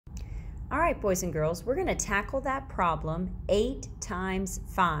All right, boys and girls, we're going to tackle that problem 8 times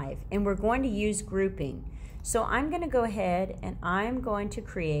 5, and we're going to use grouping. So I'm going to go ahead and I'm going to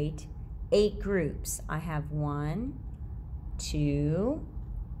create 8 groups. I have 1, 2,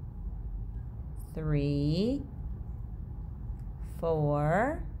 3,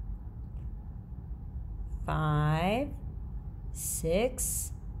 4, 5,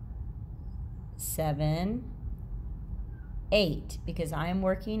 6, 7, 8, because I am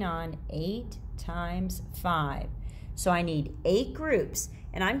working on 8 times 5. So I need 8 groups,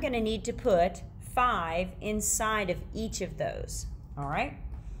 and I'm going to need to put 5 inside of each of those. All right?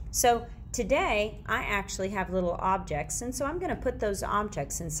 So today I actually have little objects, and so I'm going to put those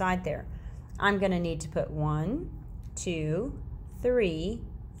objects inside there. I'm going to need to put 1, 2, 3,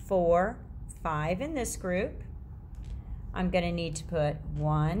 4, 5 in this group. I'm going to need to put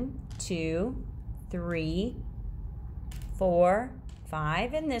 1, 2, 3, 4,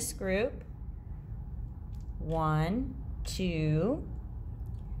 5 in this group. 1, 2,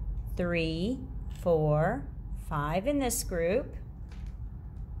 3, 4, 5 in this group.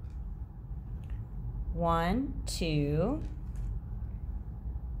 1, 2,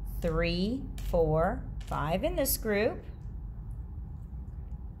 3, 4, 5 in this group.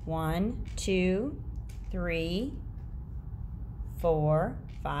 1, 2, 3, 4,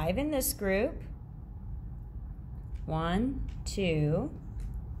 5 in this group. 1, 2,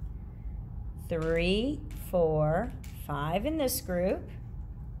 3, 4, 5 in this group.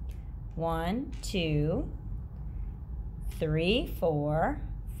 1, 2, 3, 4,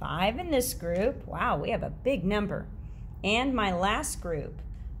 5 in this group. Wow, we have a big number. And my last group,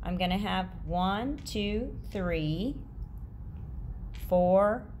 I'm going to have 1, 2, 3,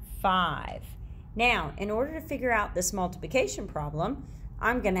 4, 5. Now, in order to figure out this multiplication problem,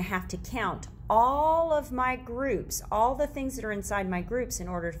 I'm going to have to count all of my groups, all the things that are inside my groups in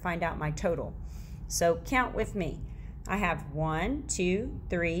order to find out my total. So count with me. I have 1, 2,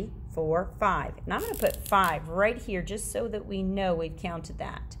 3, 4, 5. And I'm going to put 5 right here just so that we know we've counted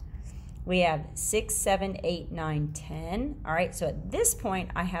that. We have 6, 7, 8, 9, 10. All right, so at this point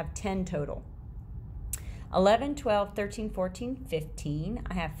I have 10 total. 11, 12, 13, 14, 15.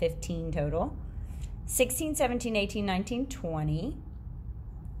 I have 15 total. 16, 17, 18, 19, 20.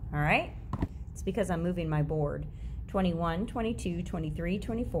 All right. It's because I'm moving my board. 21, 22, 23,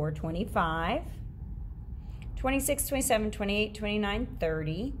 24, 25, 26, 27, 28, 29,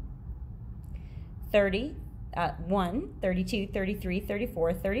 30, 31, 32, 33,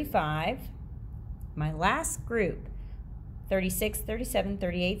 34, 35. My last group, 36, 37,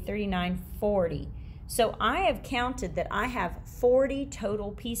 38, 39, 40. So I have counted that I have 40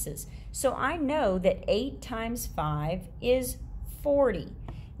 total pieces. So I know that 8 times 5 is 40.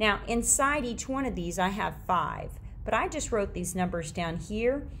 Now, inside each one of these, I have 5, but I just wrote these numbers down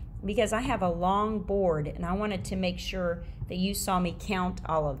here because I have a long board, and I wanted to make sure that you saw me count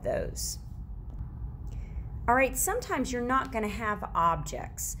all of those. All right, sometimes you're not going to have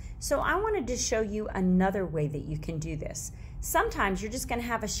objects, so I wanted to show you another way that you can do this. Sometimes you're just going to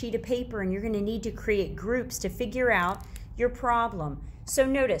have a sheet of paper, and you're going to need to create groups to figure out your problem. So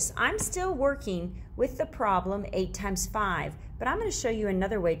notice, I'm still working with the problem 8 times 5, but I'm going to show you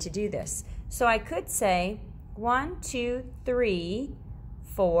another way to do this. So I could say 1, 2, 3,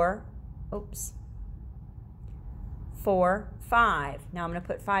 4, 5. Now I'm going to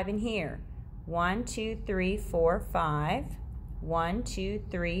put 5 in here. 1, 2, 3, 4, 5. 1, 2,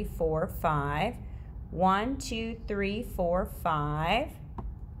 3, 4, 5. 1, 2, 3, 4, 5.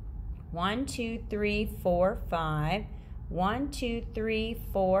 1, 2, 3, 4, 5. 1, 2, 3,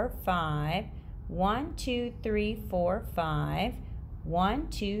 4, 5. 1, 2, 3, 4, 5. 1,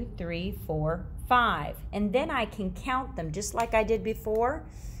 2, 3, 4, 5. And then I can count them just like I did before.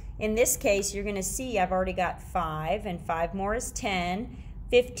 In this case, you're going to see I've already got 5, and 5 more is 10,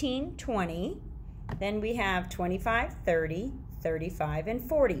 15, 20. Then we have 25, 30, 35, and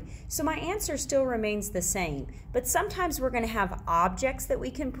 40. So my answer still remains the same, but sometimes we're going to have objects that we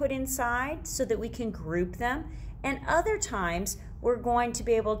can put inside so that we can group them, and other times we're going to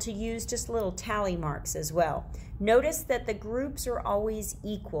be able to use just little tally marks as well. Notice that the groups are always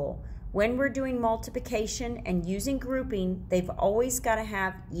equal. When we're doing multiplication and using grouping, they've always got to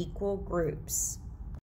have equal groups.